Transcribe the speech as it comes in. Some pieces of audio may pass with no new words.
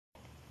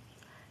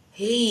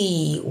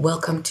Hey,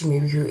 welcome to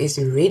Mary Who Is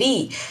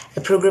Ready,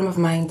 a program of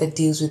mine that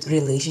deals with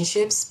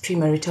relationships,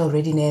 premarital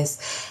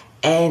readiness,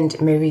 and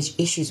marriage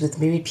issues with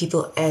married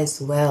people as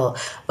well.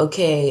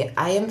 Okay,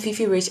 I am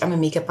FifiRich. I'm a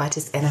makeup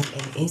artist and I'm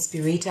an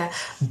inspirator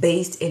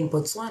based in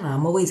Botswana.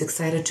 I'm always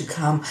excited to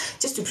come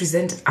just to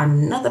present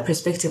another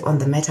perspective on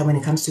the matter when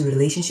it comes to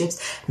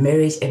relationships,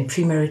 marriage, and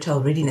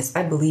premarital readiness.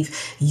 I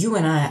believe you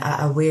and I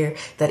are aware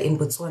that in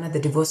Botswana, the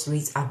divorce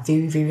rates are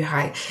very, very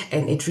high,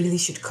 and it really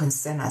should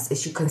concern us. It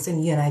should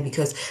concern you and I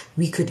because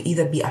we could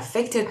either be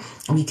affected,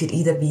 we could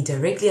either be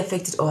directly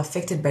affected or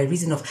affected by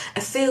reason of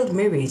a failed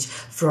marriage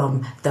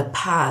from the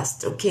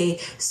past. Okay,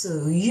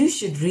 so you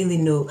should really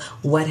know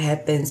what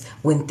happens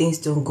when things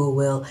don't go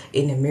well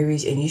in a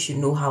marriage, and you should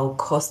know how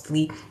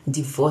costly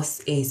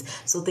divorce is.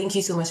 So thank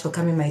you so much for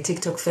coming, my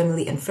TikTok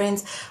family and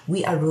friends.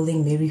 We are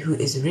rolling Mary Who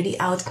Is Ready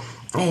out,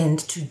 and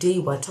today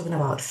we're talking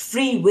about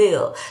free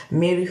will.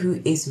 Mary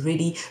Who Is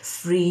Ready,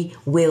 free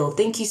will.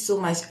 Thank you so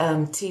much,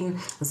 team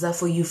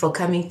Za4U, for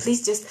coming.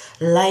 Please just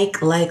like,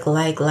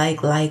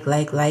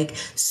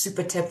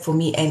 super tap for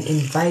me and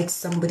invite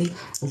somebody.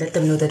 Let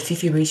them know that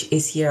FifiRich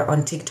is here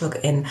on TikTok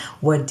and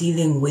we're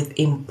dealing with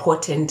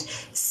important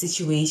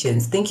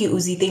situations. Thank you,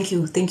 Uzi. Thank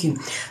you.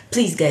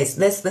 Please, guys,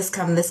 let's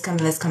come.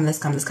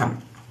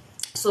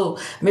 So,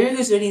 Mary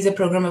Who's Ready is a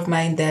program of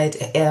mine that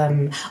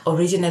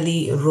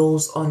originally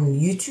rolls on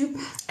YouTube,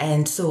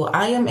 and so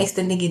I am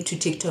extending it to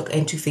TikTok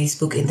and to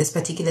Facebook in this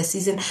particular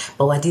season,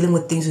 but we're dealing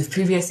with things we've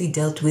previously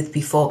dealt with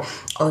before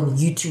on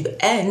YouTube.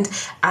 And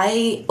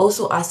I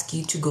also ask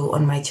you to go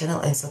on my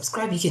channel and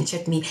subscribe. You can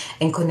check me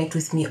and connect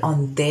with me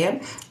on there.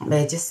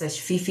 Just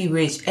search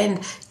FifiRich.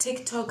 And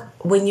TikTok,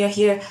 when you're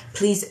here,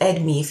 please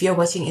add me. If you're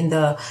watching in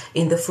the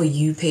For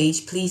You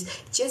page, please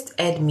just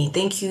add me.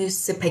 Thank you,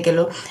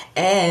 Sepegelo.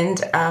 And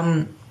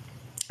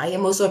I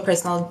am also a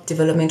personal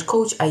development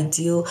coach. I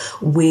deal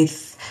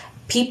with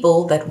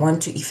people that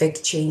want to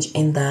effect change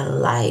in their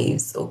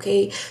lives.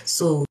 Okay,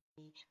 so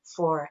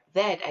for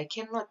that, I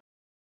cannot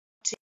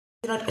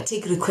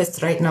take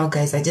requests right now,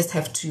 guys. I just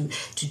have to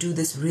do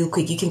this real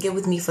quick. You can get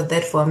with me for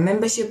that, for a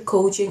membership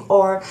coaching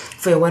or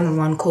for a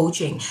one-on-one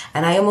coaching.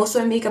 And I am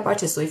also a makeup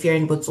artist, so if you're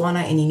in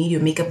Botswana and you need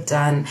your makeup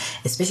done,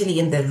 especially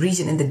in the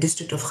region, in the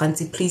district of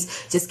Khansi,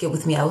 please just get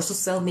with me. I also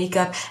sell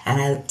makeup and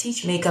I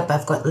teach makeup.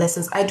 I've got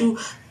lessons. I do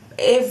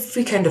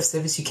every kind of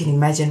service you can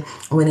imagine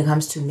when it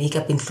comes to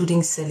makeup,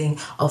 including selling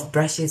of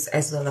brushes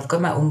as well. I've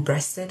got my own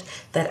brush set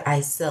that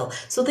I sell.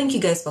 So thank you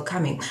guys for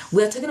coming.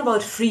 We are talking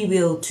about free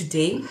will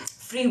today.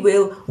 Free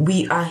will,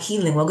 we are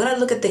healing. We're going to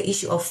look at the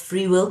issue of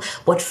free will,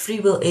 what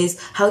free will is,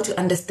 how to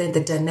understand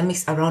the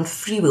dynamics around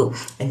free will,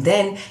 and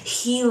then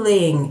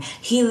healing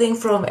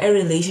from a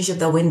relationship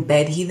that went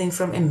bad, healing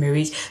from a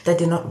marriage that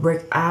did not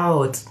work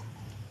out.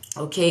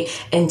 Okay,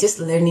 and just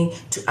learning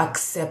to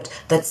accept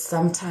that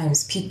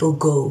sometimes people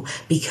go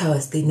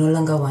because they no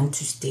longer want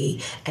to stay,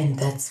 and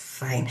that's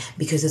fine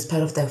because it's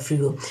part of their free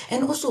will.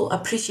 And also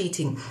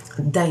appreciating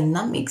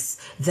dynamics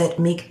that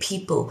make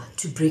people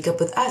to break up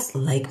with us,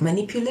 like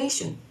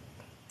manipulation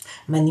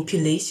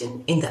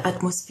in the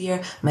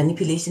atmosphere,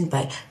 manipulation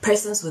by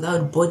persons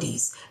without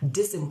bodies,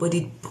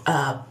 disembodied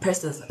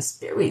persons,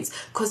 spirits,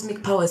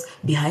 cosmic powers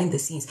behind the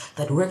scenes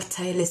that work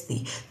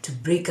tirelessly to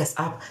break us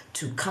up,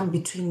 to come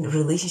between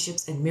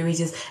relationships and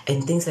marriages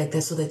and things like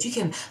that, so that you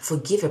can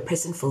forgive a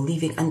person for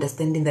leaving,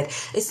 understanding that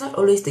it's not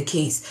always the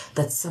case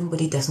that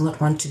somebody does not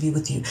want to be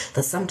with you,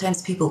 that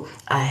sometimes people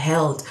are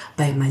held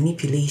by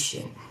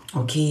manipulation.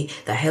 Okay,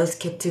 they're held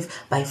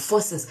captive by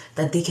forces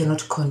that they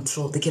cannot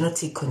control, they cannot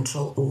take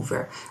control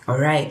over. All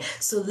right,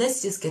 so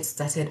let's just get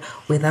started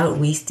without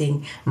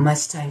wasting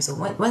much time. So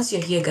once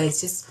you're here, guys,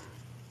 just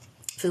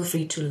feel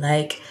free to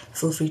like.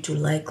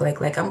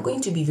 I'm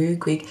going to be very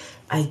quick.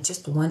 I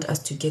just want us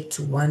to get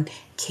to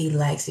 1K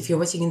likes. If you're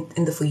watching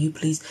in the For You,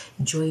 please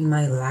join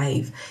my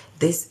live.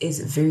 This is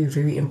very,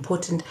 very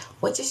important.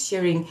 We're just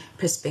sharing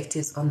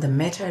perspectives on the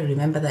matter.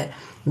 Remember that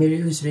Mary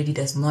Who's Ready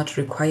does not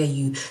require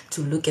you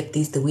to look at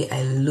things the way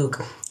I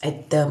look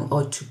at them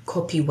or to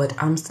copy what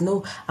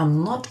no,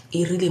 I'm not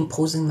really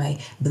imposing my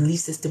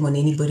belief system on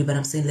anybody, but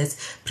I'm saying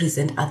let's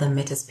present other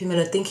matters.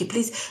 Pamela, thank you.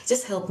 Please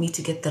just help me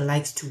to get the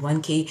likes to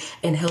 1K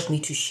and help me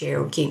to share.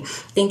 Okay,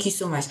 thank you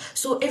so much.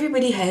 So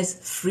everybody has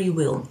free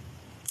will,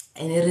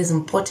 and it is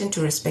important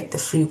to respect the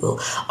free will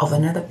of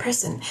another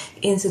person.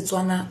 In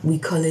Setswana, we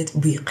call it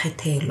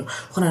boikgethelo.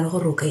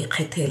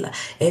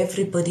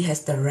 Everybody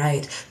has the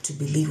right to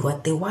believe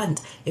what they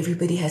want.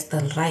 Everybody has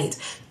the right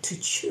to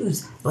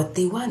choose what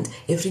they want.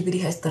 Everybody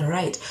has the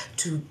right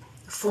to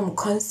form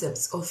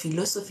concepts or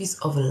philosophies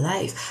of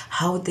life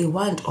how they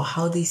want or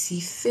how they see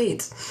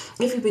fit.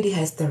 Everybody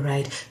has the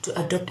right to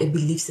adopt a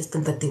belief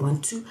system that they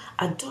want to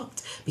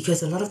adopt,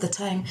 because a lot of the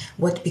time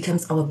what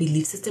becomes our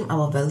belief system,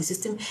 our value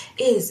system,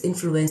 is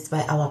influenced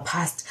by our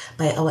past,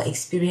 by our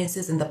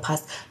experiences in the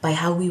past, by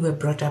how we were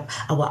brought up,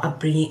 our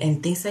upbringing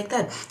and things like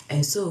that.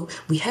 And so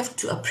we have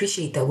to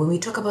appreciate that when we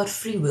talk about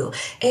free will,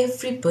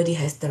 everybody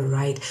has the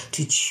right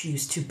to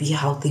choose to be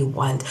how they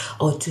want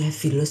or to have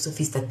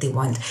philosophies that they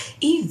want,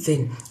 even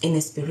even in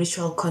a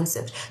spiritual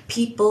concept,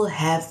 people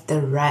have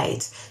the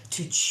right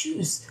to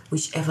choose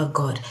whichever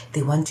God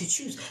they want to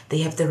choose. They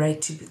have the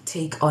right to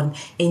take on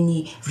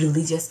any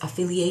religious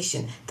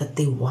affiliation that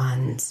they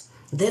want.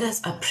 Let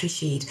us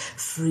appreciate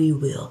free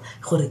will.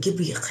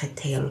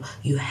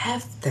 You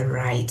have the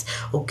right,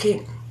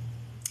 okay?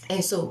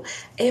 And so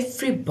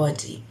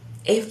everybody,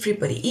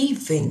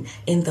 even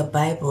in the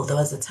Bible, there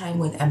was a time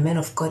when a man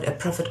of God, a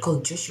prophet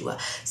called Joshua,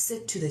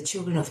 said to the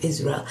children of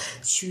Israel,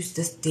 choose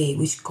this day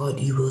which God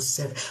you will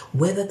serve,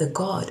 whether the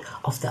God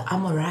of the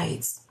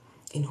Amorites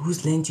in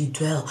whose land you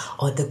dwell,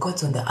 or the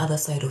gods on the other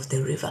side of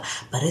the river.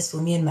 But as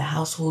for me and my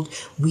household,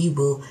 we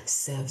will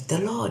serve the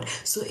Lord.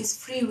 So it's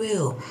free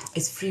will.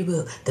 It's free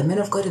will. The man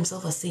of God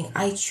himself was saying,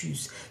 I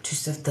choose to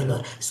serve the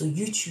Lord. So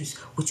you choose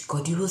which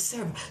God you will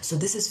serve. So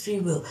this is free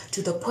will,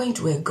 to the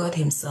point where God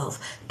himself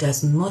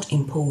does not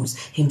impose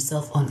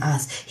himself on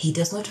us. He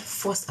does not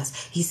force us.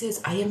 He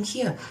says, I am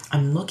here.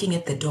 I'm knocking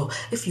at the door.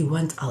 If you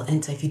want, I'll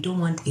enter. If you don't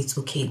want, it's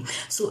okay.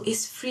 So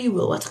it's free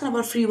will. We're talking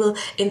about free will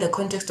in the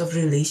context of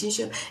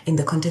relationship, in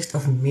the context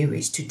of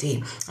marriage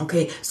today.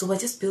 Okay, so we're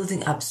just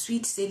building up.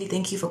 Sweet Sally,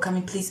 thank you for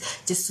coming. Please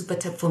just super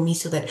tap for me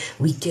so that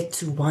we get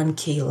to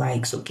 1K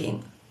likes. Okay,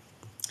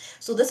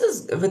 so this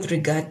is with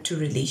regard to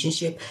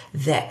relationship,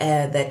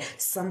 that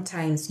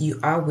sometimes you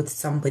are with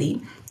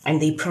somebody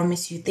and they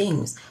promise you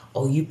things,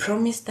 or you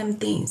promise them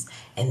things,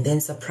 and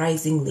then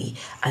surprisingly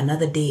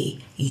another day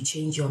you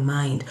change your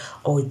mind,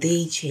 or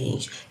they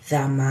change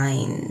their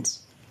mind.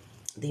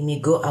 They may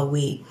go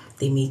away,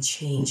 they may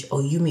change,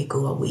 or you may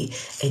go away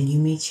and you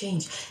may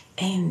change.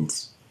 And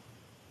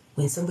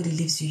when somebody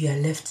leaves you, you are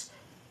left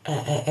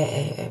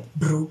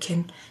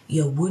broken,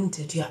 you're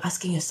wounded, you're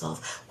asking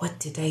yourself, what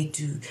did I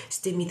do?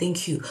 Stemi,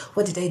 thank you.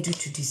 What did I do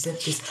to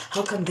deserve this?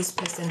 How come this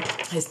person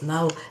has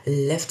now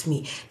left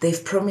me?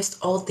 They've promised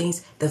all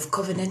things, they've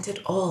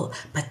covenanted all,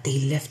 but they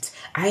left.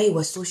 I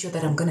was so sure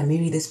that I'm gonna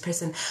marry this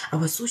person. I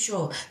was so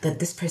sure that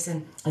this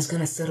person is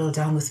gonna settle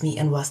down with me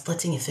and we're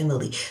starting a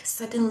family.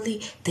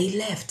 Suddenly they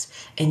left,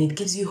 and it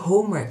gives you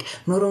homework.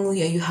 Not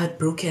only are you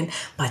heartbroken,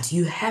 but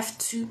you have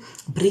to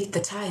break the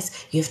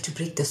ties, you have to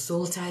break the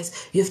soul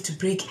ties, you have to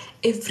break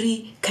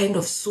every kind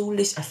of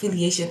soulish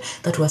affiliation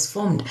that was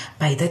formed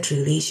by that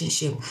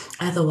relationship.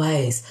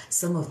 Otherwise,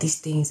 some of these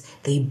things,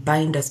 they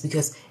bind us,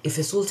 because if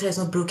a soul tie is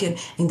not broken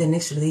in the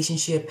next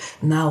relationship,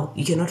 now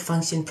you cannot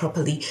function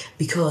properly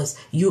because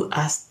you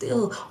are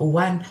still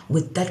one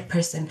with that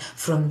person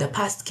from the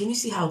past. Can you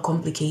see how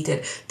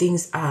complicated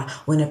things are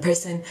when a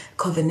person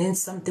covenants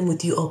something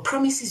with you or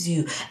promises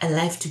you a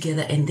life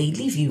together and they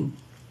leave you?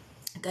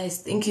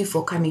 Guys, thank you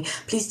for coming.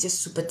 Please just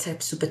super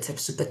tap, super tap,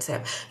 super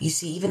tap. You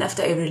see, even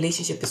after a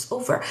relationship is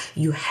over,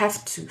 you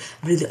have to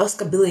really,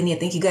 Oscar Billionaire,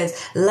 thank you guys.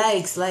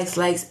 Likes,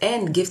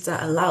 and gifts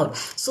are allowed.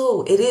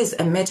 So it is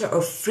a matter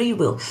of free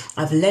will.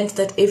 I've learned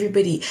that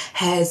everybody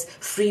has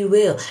free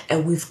will,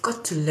 and we've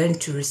got to learn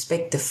to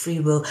respect the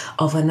free will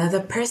of another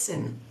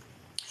person.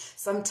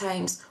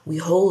 Sometimes we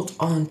hold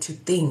on to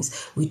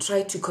things. We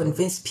try to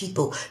convince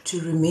people to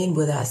remain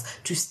with us,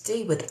 to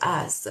stay with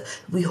us.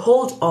 We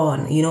hold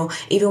on,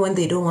 even when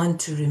they don't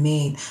want to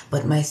remain.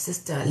 But my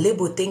sister,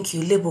 Lebo, thank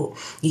you, Lebo.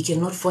 You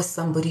cannot force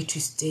somebody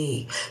to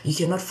stay. You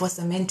cannot force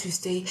a man to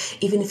stay,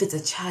 even if it's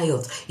a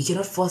child. You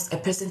cannot force a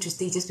person to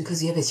stay just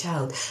because you have a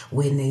child.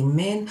 When a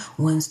man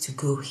wants to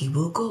go, he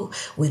will go.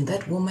 When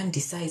that woman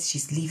decides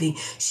she's leaving,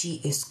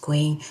 she is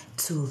going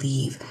to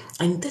leave.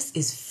 And this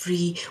is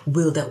free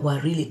will that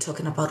we're really talking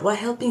about. We're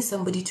helping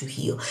somebody to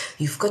heal.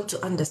 You've got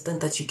to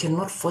understand that you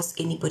cannot force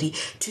anybody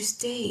to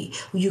stay.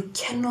 You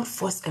cannot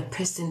force a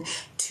person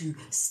to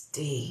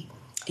stay.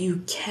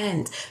 You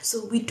can't.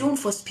 So we don't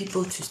force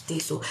people to stay.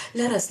 So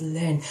let us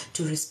learn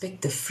to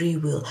respect the free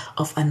will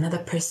of another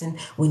person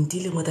when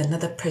dealing with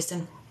another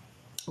person.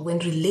 When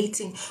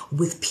relating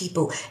with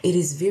people, it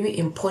is very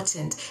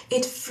important.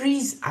 It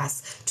frees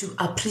us to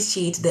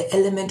appreciate the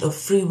element of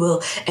free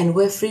will, and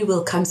where free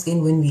will comes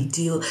in when we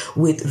deal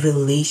with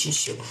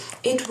relationship.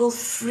 It will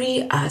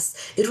free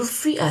us. It will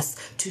free us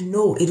to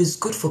know it is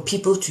good for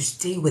people to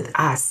stay with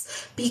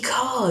us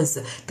because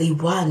they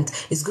want.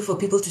 It's good for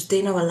people to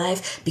stay in our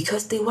life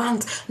because they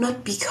want,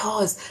 not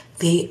because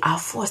they are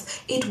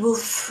forced. It will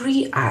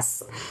free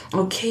us,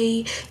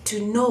 okay,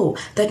 to know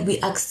that we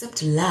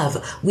accept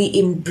love, we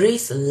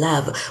embrace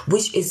love,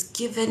 which is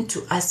given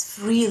to us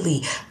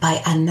freely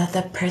by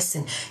another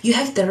person. You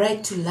have the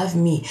right to love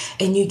me,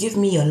 and you give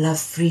me your love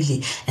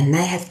freely, and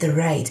I have the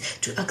right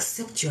to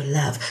accept your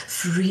love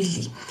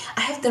freely.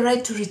 I have the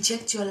right to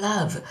reject your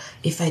love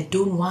if I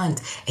don't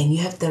want, and you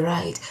have the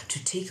right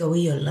to take away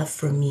your love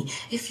from me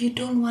if you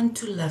don't want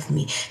to love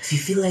me. If you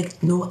feel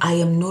like, no, I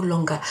am no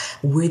longer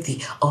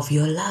worthy of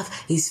your love.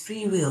 Is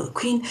free will.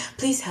 Queen,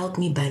 please help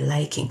me by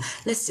liking.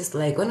 Let's just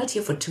like. We're not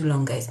here for too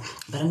long, guys,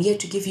 but I'm here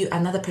to give you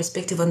another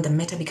perspective on the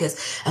matter,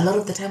 because a lot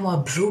of the time we're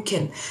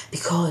broken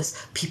because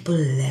people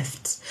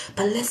left.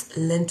 But let's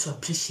learn to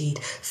appreciate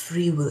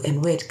free will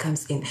and where it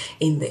comes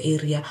in the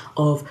area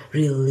of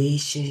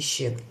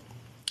relationship.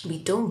 We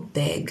don't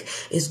beg.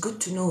 It's good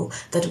to know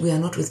that we are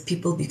not with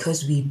people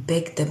because we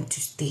beg them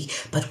to stay,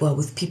 but we're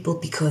with people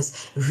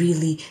because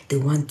really they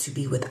want to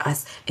be with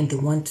us and they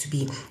want to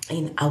be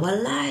in our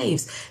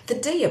lives. The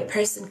day a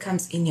person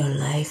comes in your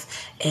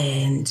life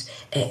and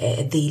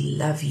they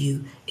love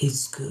you,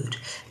 it's good.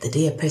 The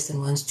day a person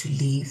wants to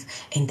leave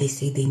and they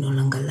say they no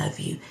longer love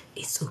you,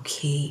 it's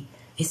okay.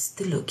 It's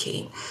still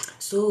okay.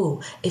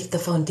 So if the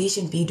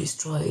foundation be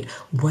destroyed,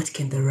 what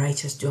can the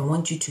righteous do? I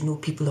want you to know,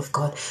 people of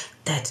God,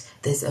 that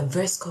there's a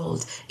verse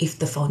called, if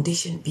the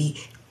foundation be,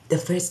 the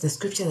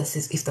scripture that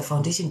says, if the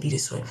foundation be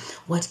destroyed,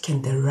 what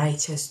can the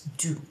righteous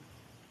do?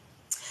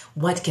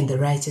 What can the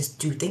righteous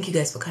do? Thank you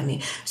guys for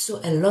coming. So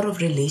a lot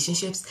of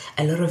relationships,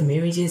 a lot of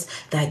marriages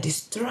that are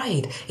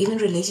destroyed, even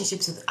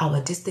relationships with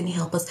our destiny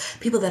helpers,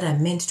 people that are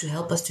meant to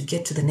help us to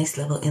get to the next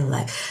level in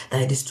life,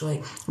 that are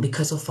destroyed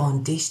because of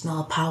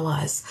foundational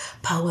powers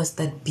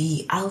that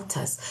be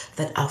altars,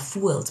 that are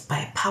fueled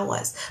by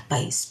powers,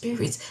 by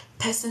spirits,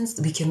 persons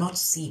we cannot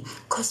see,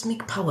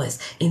 cosmic powers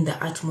in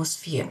the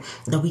atmosphere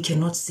that we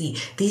cannot see.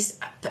 These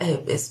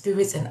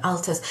spirits and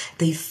altars,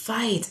 they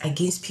fight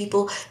against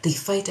people, they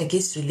fight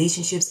against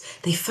relationships,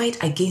 they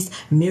fight against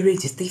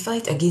marriages, they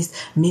fight against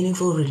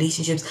meaningful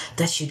relationships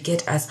that should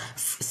get us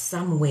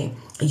somewhere,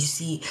 you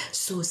see.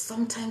 So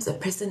sometimes a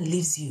person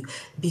leaves you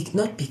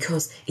not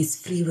because it's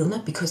free will,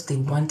 not because they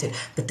wanted,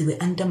 but they were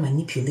under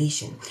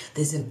manipulation.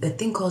 There's a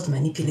thing called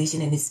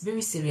manipulation, and it's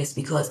very serious,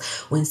 because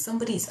when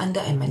somebody is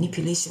under a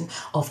manipulation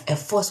of a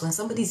force, when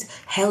somebody is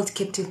held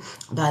captive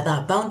by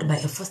that, bound by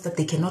a force that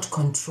they cannot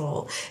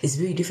control, it's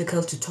very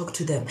difficult to talk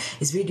to them.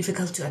 It's very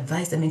difficult to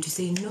advise them and to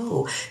say,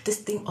 no, this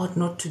thing ought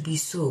not to be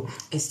so.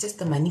 It's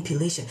just a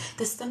manipulation.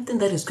 There's something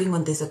that is going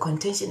on. There's a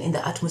contention in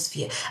the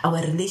atmosphere.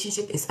 Our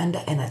relationship is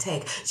under an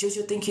attack.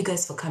 Jojo, thank you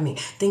guys for coming.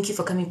 Thank you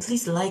for coming.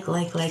 Please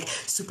like,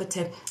 super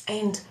tap,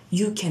 and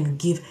you can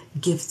give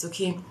gifts,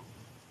 okay?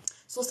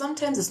 So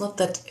sometimes it's not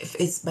that if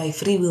it's by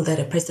free will that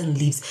a person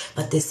leaves,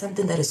 but there's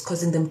something that is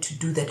causing them to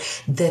do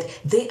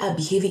that they are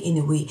behaving in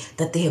a way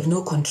that they have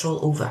no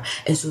control over.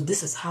 And so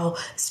this is how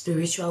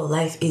spiritual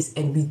life is,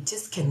 and we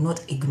just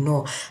cannot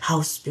ignore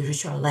how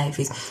spiritual life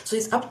is. So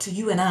it's up to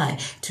you and I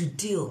to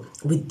deal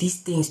with these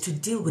things, to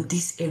deal with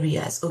these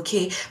areas,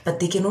 okay?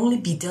 But they can only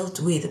be dealt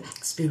with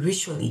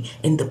spiritually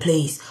in the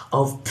place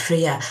of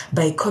prayer,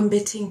 by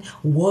combating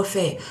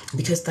warfare,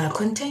 because there are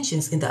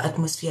contentions in the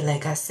atmosphere,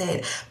 like I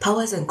said,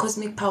 powers and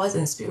cosmic powers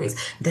and spirits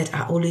that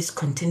are always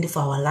contending for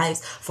our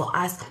lives, for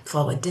us, for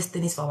our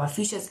destinies, for our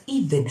futures,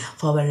 even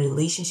for our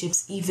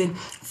relationships, even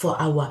for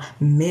our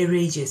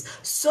marriages.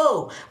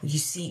 So you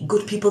see,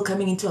 good people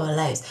coming into our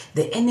lives,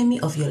 the enemy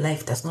of your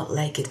life does not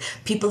like it.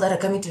 People that are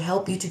coming to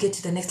help you to get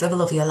to the next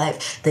level of your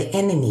life, the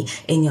enemy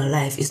in your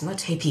life is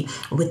not happy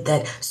with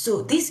that.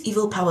 So these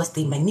evil powers,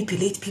 they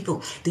manipulate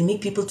people. They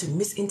make people to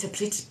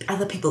misinterpret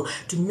other people,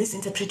 to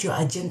misinterpret your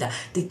agenda.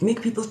 They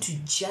make people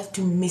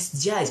to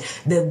misjudge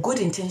the good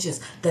intentions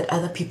that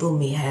other people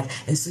may have.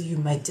 And so you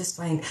might just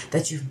find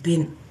that you've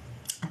been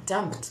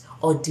dumped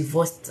or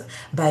divorced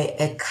by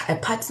a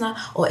partner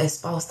or a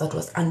spouse that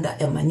was under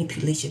a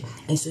manipulation,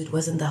 and so it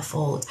wasn't their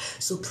fault.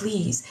 So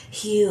please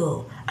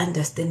heal,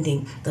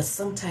 understanding that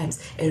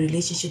sometimes a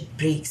relationship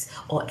breaks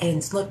or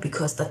ends not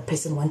because that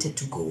person wanted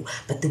to go,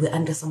 but they were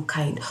under some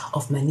kind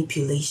of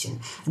manipulation.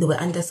 They were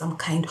under some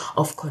kind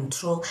of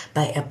control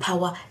by a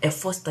power, a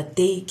force that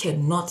they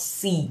cannot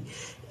see.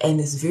 And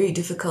it's very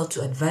difficult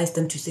to advise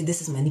them to say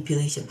this is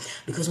manipulation,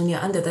 because when you're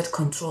under that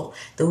control,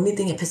 the only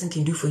thing a person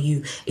can do for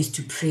you is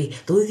to pray.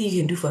 The only thing you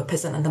can do for a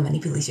person under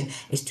manipulation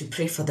is to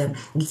pray for them.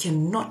 You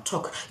cannot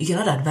talk, you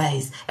cannot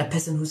advise a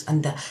person who's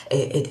under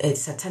a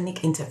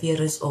satanic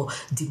interference or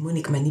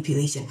demonic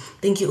manipulation.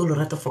 Thank you,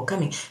 Olorato, for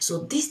coming. So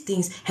these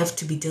things have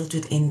to be dealt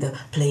with in the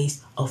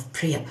place of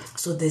prayer.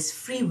 So there's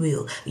free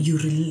will. You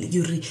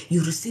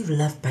receive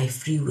love by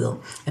free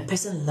will. A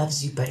person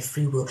loves you by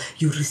free will.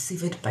 You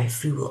receive it by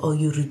free will, or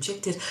you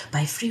reject it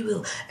by free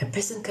will. A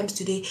person comes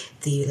today,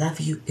 they love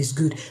you, is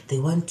good. They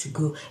want to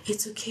go,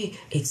 it's okay.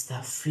 It's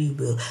their free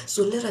will.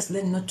 So let us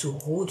learn not to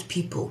hold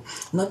people,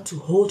 not to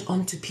hold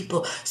on to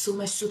people so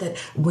much so that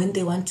when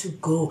they want to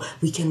go,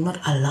 we cannot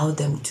allow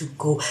them to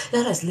go.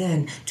 Let us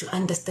learn to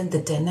understand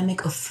the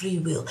dynamic of free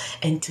will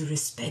and to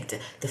respect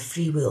the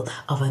free will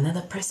of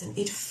another person.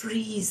 It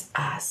frees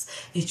us.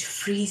 It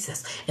frees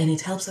us, and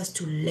it helps us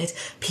to let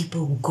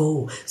people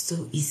go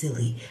so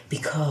easily,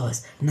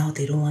 because now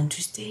they don't want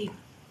to stay.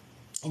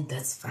 And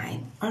that's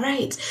fine. All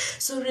right.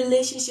 So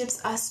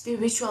relationships are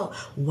spiritual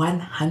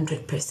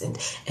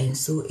 100%. And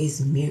so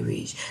is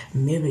marriage.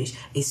 Marriage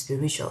is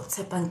spiritual.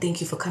 Tapang, thank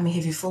you for coming.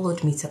 Have you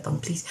followed me,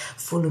 Tapang? Please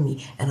follow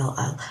me, and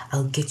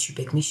I'll get you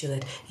back. Make sure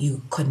that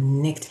you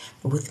connect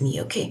with me.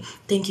 Okay.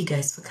 Thank you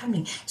guys for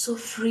coming. So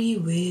free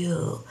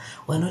will.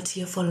 We're not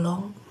here for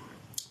long,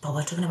 but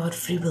we're talking about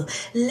free will.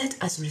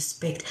 Let us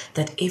respect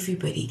that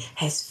everybody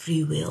has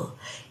free will.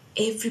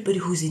 Everybody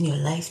who's in your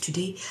life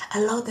today,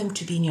 allow them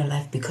to be in your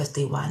life because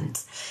they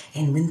want.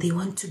 And when they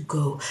want to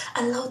go,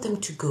 allow them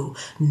to go,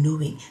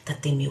 knowing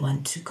that they may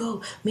want to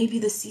go. Maybe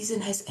the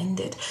season has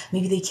ended.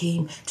 Maybe they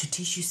came to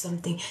teach you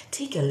something.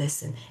 Take a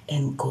lesson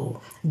and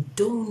go.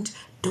 Don't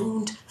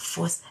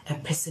force a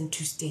person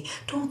to stay.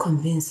 Don't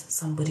convince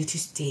somebody to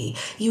stay.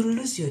 You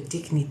lose your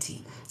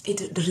dignity.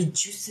 It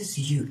reduces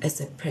you as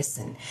a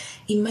person.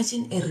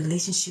 Imagine a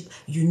relationship,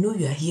 you know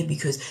you are here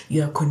because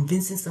you are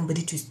convincing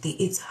somebody to stay.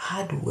 It's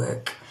hard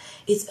work.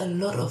 It's a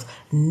lot of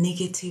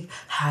negative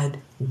hard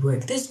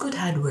work. There's good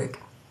hard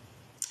work,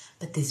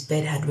 but there's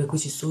bad hard work,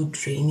 which is so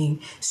draining,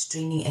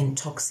 straining, and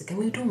toxic. And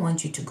we don't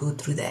want you to go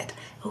through that.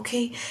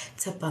 Okay?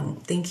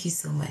 Tapang, thank you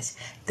so much.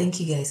 Thank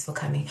you guys for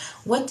coming.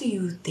 What do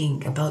you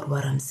think about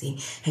what I'm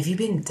saying? Have you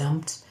been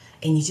dumped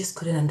and you just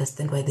couldn't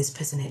understand why this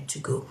person had to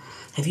go?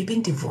 Have you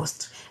been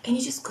divorced and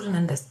you just couldn't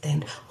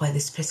understand why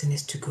this person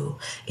has to go?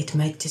 It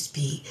might just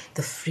be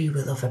the free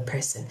will of a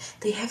person.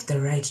 They have the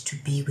right to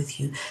be with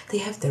you. They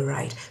have the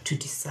right to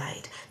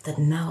decide that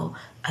now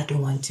I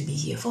don't want to be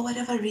here for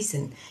whatever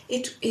reason.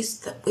 It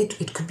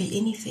could be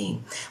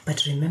anything.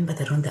 But remember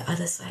that on the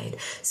other side,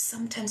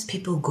 sometimes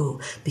people go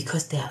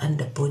because they are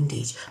under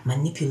bondage,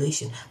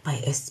 manipulation by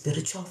a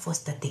spiritual force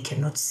that they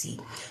cannot see.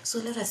 So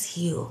let us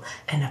heal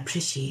and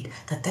appreciate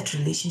that that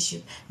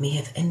relationship may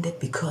have ended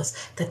because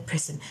that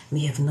person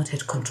may have not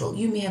had control.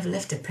 You may have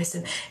left a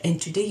person and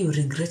today you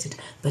regret it,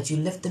 but you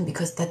left them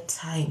because that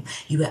time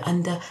you were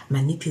under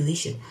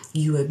manipulation.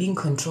 You were being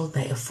controlled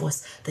by a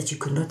force that you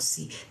could not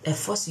see, a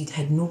force you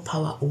had no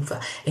power over,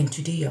 and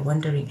today you're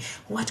wondering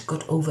what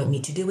got over me.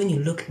 Today when you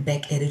look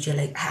back at it, you're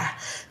like,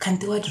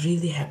 can't what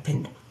really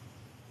happened?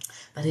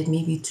 But it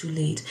may be too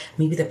late.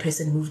 Maybe the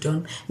person moved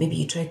on. Maybe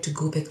you tried to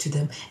go back to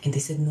them and they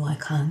said, no, I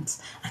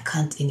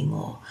can't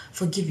anymore.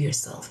 Forgive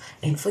yourself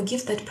and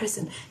forgive that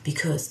person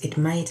because it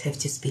might have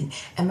just been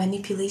a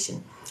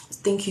manipulation.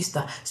 Thank you,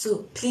 Star.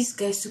 So please,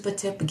 guys, super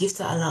tap, gifts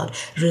are allowed.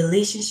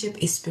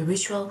 Relationship is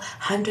spiritual,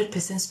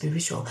 100%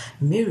 spiritual.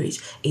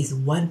 Marriage is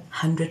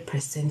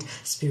 100%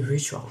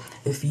 spiritual.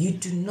 If you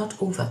do not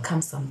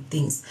overcome some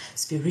things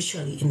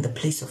spiritually in the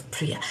place of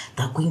prayer,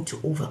 they're going to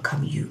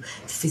overcome you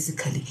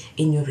physically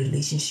in your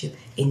relationship,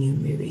 in your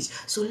marriage.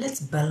 So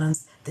let's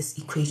balance this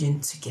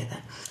equation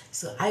together.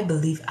 So I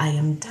believe I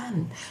am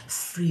done.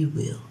 Free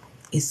will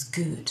is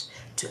good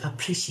to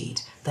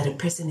appreciate that a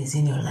person is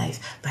in your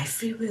life by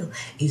free will.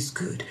 Is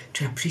good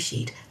to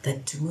appreciate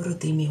that tomorrow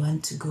they may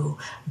want to go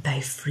by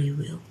free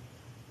will.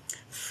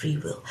 Free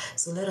will.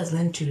 So let us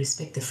learn to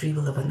respect the free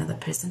will of another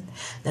person.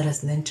 Let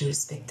us learn to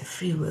respect the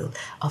free will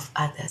of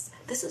others.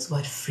 This is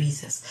what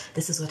frees us.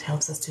 This is what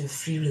helps us to have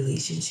free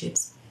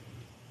relationships.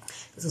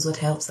 This is what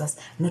helps us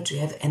not to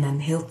have an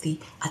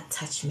unhealthy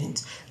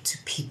attachment to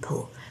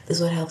people. This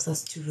is what helps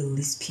us to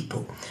release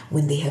people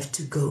when they have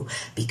to go.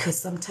 Because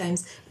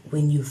sometimes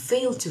when you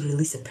fail to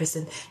release a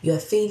person, you are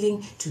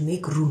failing to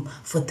make room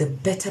for the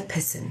better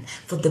person,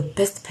 for the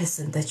best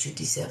person that you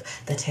deserve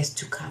that has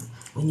to come.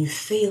 When you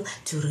fail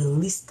to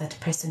release that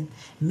person,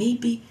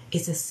 maybe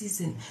it's a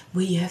season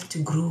where you have to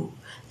grow,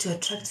 to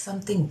attract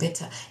something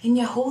better. And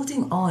you're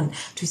holding on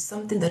to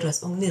something that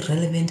was only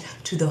relevant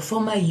to the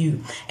former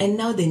you. And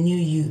now the new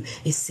you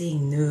is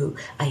saying, no,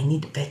 I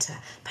need better.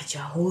 But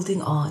you're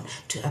holding on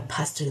to a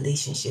past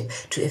relationship,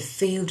 to a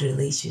failed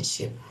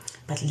relationship.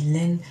 But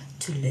learn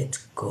to let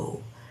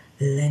go.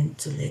 Learn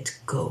to let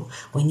go.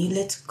 When you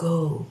let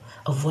go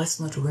of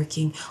what's not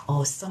working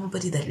or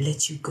somebody that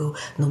let you go,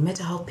 no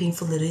matter how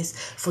painful it is,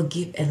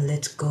 forgive and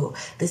let go.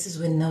 This is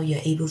when now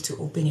you're able to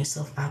open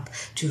yourself up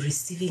to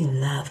receiving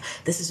love.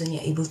 This is when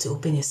you're able to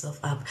open yourself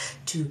up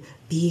to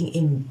being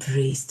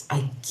embraced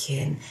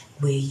again,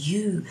 where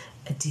you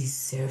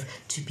deserve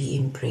to be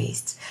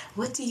embraced.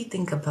 What do you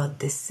think about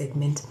this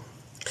segment?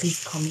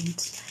 Please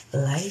comment,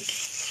 like,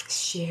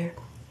 share,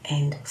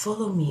 and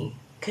follow me,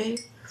 okay?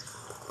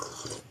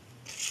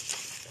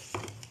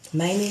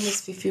 My name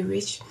is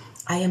FifiRich.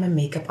 I am a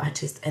makeup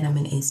artist and I'm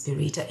an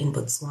inspirator in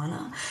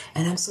Botswana.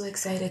 And I'm so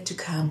excited to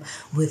come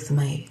with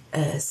my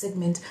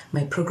segment,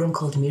 my program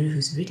called Mary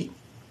Who's Ready.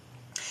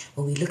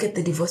 When we look at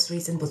the divorce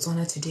rates in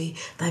Botswana today,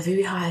 they're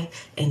very high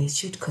and it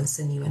should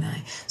concern you and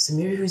I. So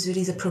Mary Who's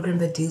Ready is a program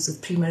that deals with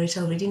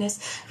premarital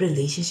readiness,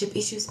 relationship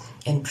issues,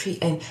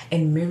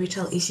 and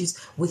marital issues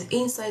with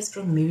insights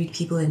from married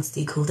people and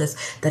stakeholders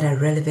that are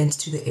relevant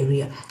to the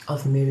area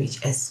of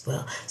marriage as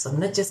well. So I'm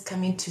not just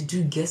coming to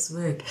do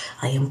guesswork.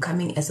 I am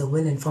coming as a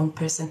well-informed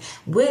person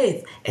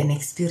with an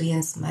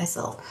experience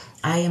myself.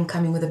 I am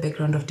coming with a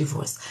background of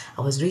divorce.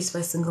 I was raised by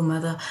a single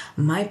mother.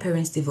 My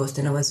parents divorced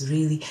and I was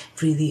really,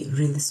 really,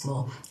 really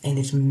small, and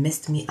it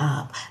messed me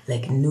up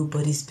like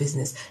nobody's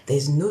business.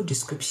 There's no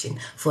description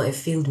for a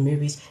failed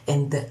marriage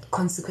and the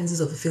consequences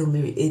of a failed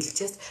marriage. It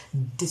just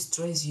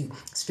destroys you,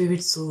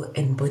 spirit, soul,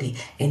 and body.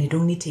 And it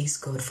only takes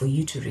God for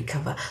you to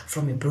recover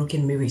from a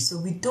broken marriage. So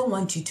we don't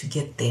want you to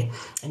get there.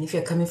 And if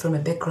you're coming from a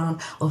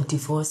background of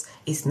divorce,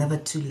 it's never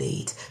too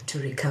late to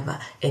recover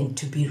and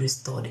to be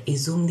restored.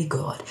 It's only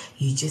God.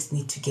 You just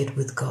need to get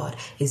with God.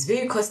 It's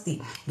very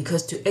costly,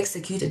 because to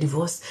execute a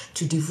divorce,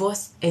 to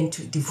divorce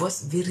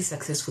very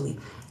successfully,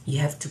 you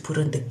have to put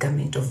on the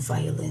garment of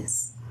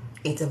violence.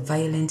 It's a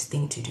violent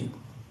thing to do.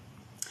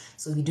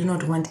 So we do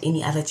not want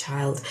any other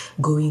child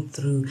going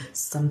through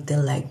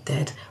something like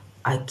that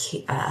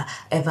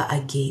ever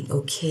again.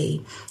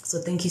 Okay, so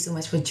thank you so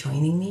much for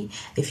joining me.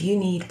 If you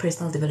need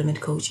personal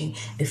development coaching,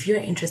 if you're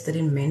interested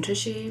in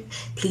mentorship,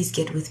 please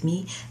get with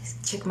me.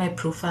 Check my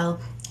profile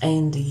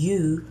and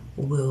you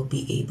will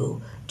be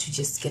able to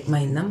just get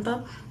my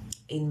number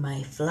in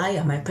my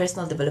flyer. My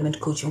personal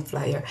development coaching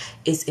flyer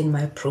is in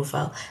my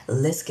profile.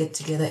 Let's get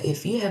together.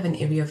 If you have an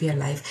area of your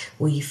life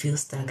where you feel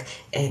stuck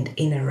and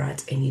in a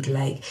rut and you'd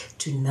like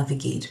to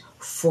navigate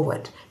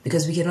forward,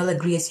 because we can all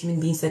agree as human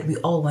beings that we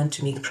all want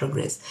to make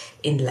progress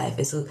in life,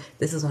 and so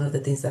this is one of the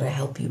things that I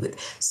help you with.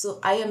 So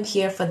I am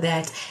here for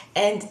that,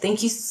 and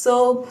thank you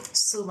so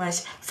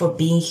much for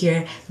being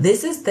here.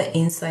 This is the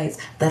insights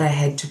that I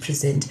had to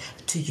present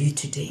to you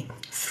today.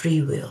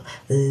 Free will.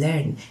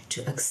 Learn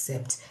to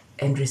accept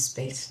and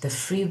respect the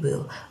free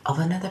will of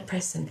another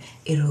person.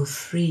 It will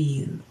free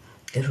you.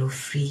 It will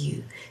free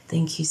you.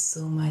 Thank you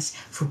so much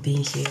for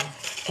being here,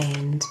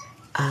 and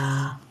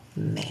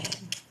amen.